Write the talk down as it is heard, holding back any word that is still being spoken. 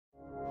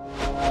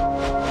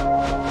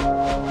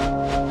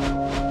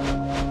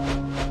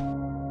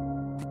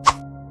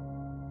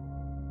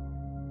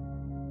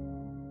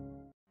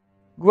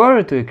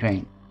Glory to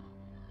Ukraine!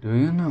 Do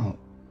you know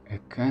a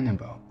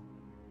cannibal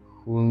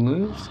who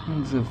lives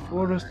in the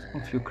forests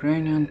of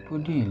Ukrainian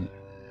Podillya,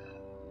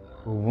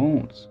 who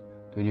wants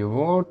to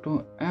devour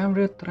to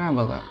every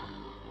traveler?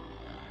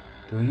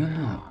 Do you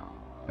know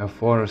a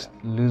forest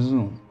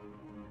Lizun?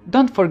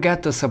 Don't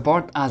forget to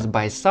support us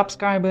by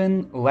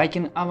subscribing,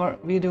 liking our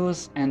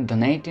videos and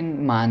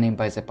donating money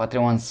by the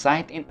Patreon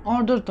site in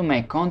order to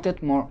make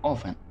content more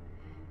often.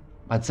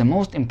 But the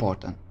most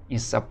important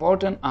is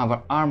supporting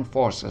our armed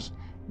forces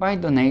by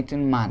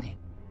donating money,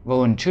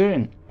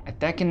 volunteering,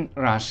 attacking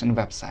Russian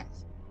websites.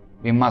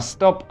 We must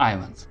stop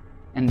violence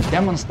and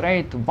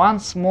demonstrate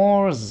once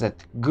more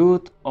that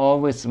good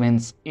always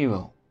wins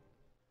evil.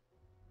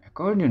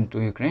 According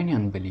to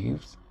Ukrainian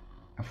beliefs,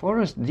 a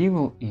forest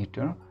devil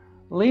eater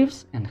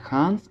lives and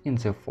hunts in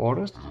the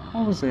forests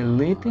of the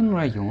Lityn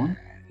Raion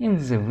in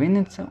the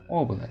Vinnytsia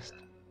Oblast.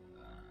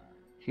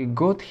 He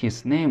got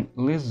his name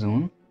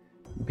Lizun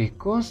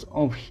because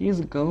of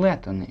his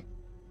gluttony.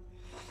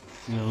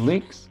 He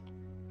licks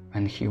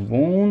when he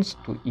wants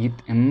to eat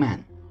a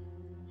man,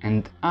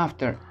 and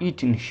after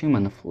eating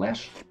human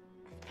flesh,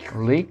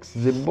 licks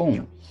the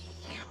bones.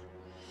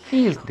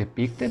 He is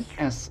depicted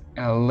as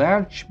a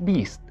large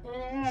beast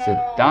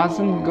that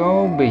doesn't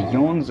go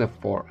beyond the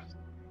forest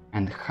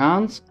and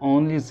hunts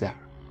only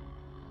there.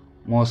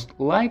 Most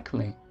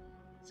likely,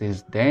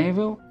 this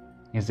devil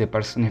is a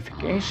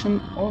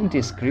personification of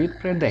discreet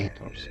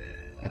predators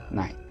at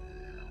night,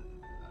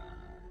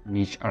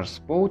 which are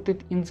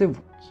spotted in the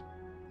woods,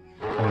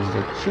 or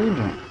the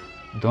children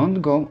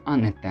don't go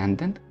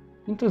unattended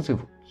into the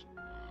woods.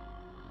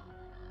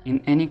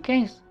 In any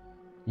case,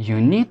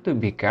 you need to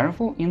be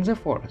careful in the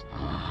forest,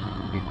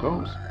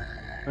 because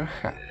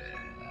perhaps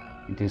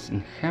it is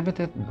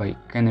inhabited by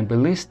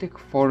cannibalistic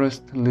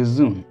forest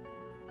Lizun.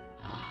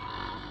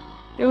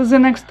 Till the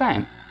next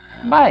time,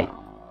 bye!